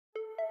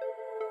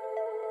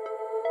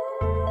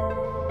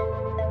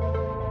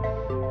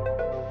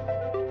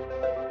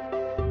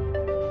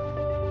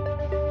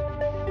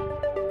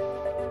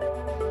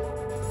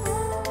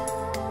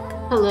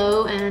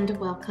Hello and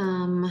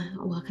welcome.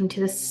 Welcome to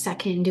the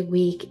second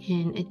week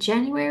in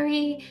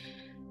January.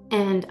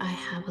 And I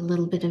have a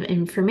little bit of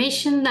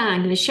information that I'm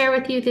going to share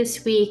with you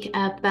this week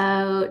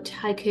about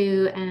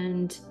haiku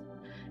and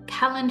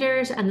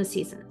calendars and the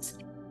seasons.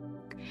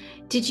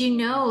 Did you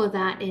know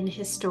that in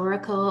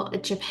historical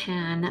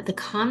Japan, the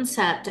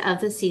concept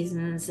of the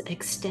seasons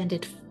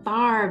extended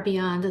far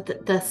beyond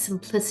the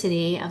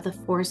simplicity of the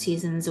four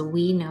seasons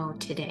we know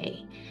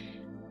today?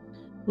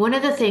 One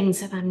of the things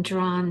that I'm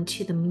drawn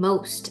to the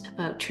most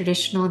about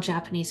traditional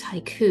Japanese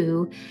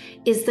haiku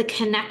is the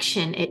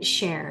connection it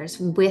shares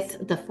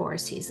with the four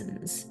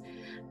seasons.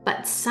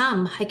 But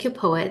some haiku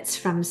poets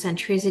from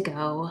centuries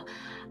ago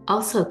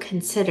also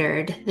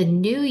considered the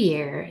new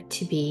year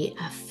to be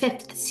a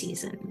fifth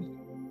season.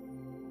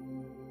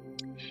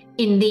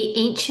 In the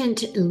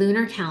ancient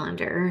lunar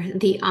calendar,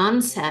 the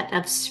onset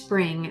of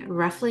spring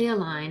roughly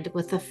aligned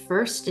with the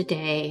first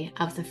day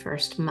of the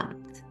first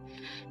month,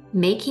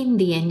 making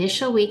the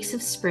initial weeks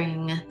of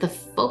spring the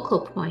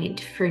focal point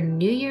for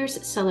New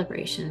Year's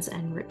celebrations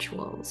and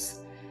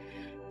rituals.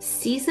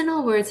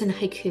 Seasonal words in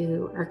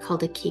haiku are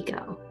called a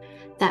kigo.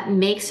 That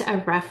makes a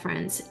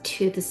reference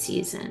to the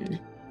season.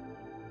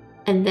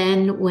 And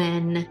then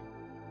when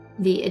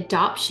the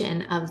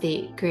adoption of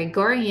the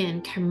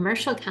Gregorian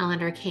commercial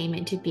calendar came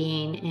into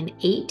being in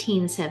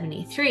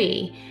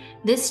 1873,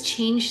 this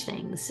changed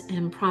things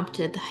and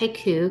prompted the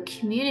haiku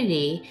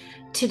community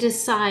to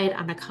decide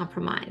on a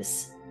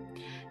compromise.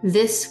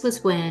 This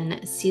was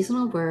when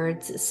seasonal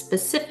words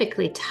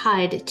specifically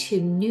tied to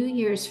New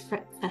Year's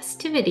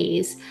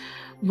festivities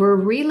were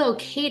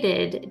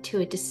relocated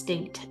to a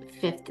distinct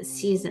fifth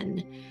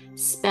season,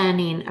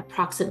 spanning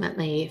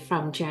approximately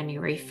from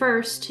January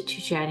 1st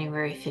to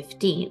January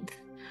 15th,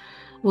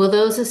 while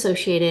those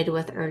associated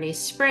with early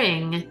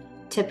spring,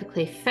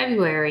 typically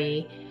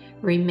February,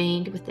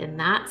 remained within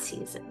that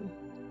season.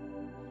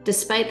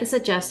 Despite this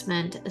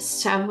adjustment,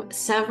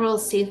 several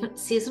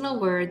seasonal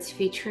words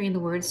featuring the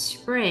word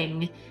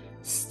spring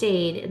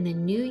stayed in the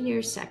New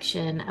Year's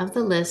section of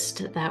the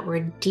list that were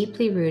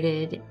deeply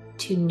rooted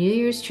to New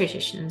Year's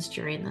traditions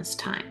during this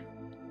time.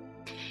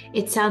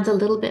 It sounds a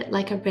little bit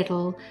like a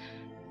riddle,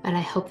 but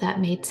I hope that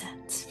made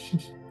sense.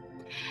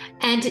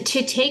 And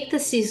to take the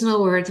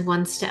seasonal words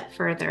one step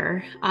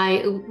further,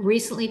 I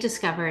recently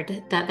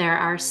discovered that there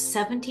are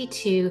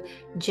 72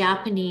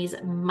 Japanese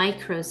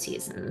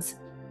micro-seasons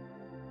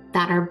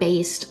that are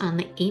based on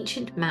the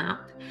ancient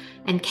map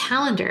and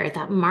calendar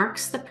that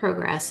marks the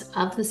progress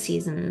of the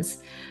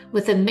seasons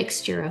with a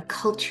mixture of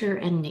culture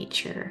and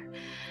nature.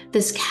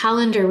 This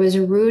calendar was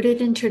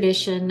rooted in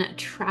tradition,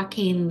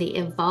 tracking the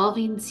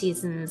evolving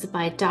seasons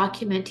by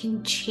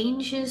documenting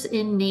changes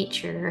in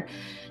nature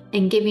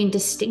and giving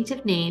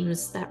distinctive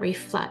names that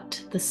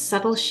reflect the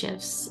subtle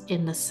shifts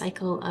in the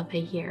cycle of a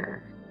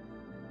year.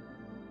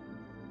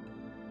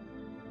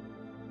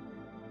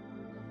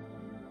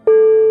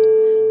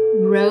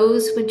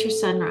 Rose winter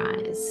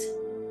sunrise,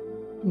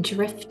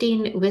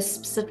 drifting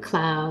wisps of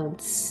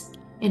clouds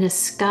in a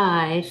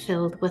sky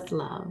filled with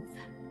love.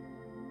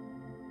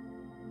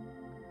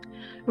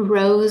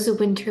 Rose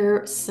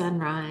winter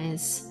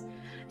sunrise,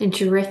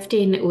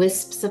 drifting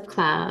wisps of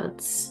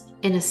clouds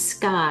in a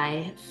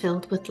sky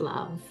filled with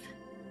love.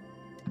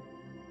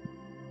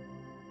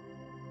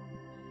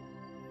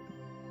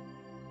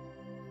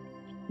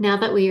 Now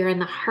that we are in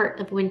the heart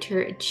of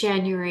winter,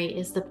 January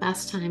is the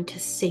best time to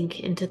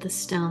sink into the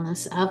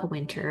stillness of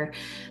winter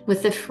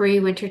with the free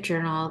winter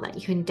journal that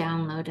you can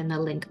download in the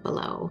link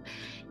below.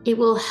 It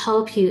will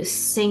help you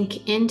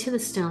sink into the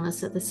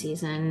stillness of the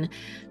season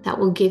that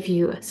will give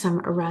you some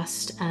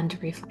rest and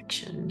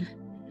reflection.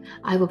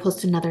 I will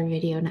post another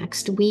video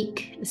next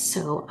week,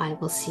 so I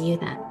will see you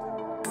then.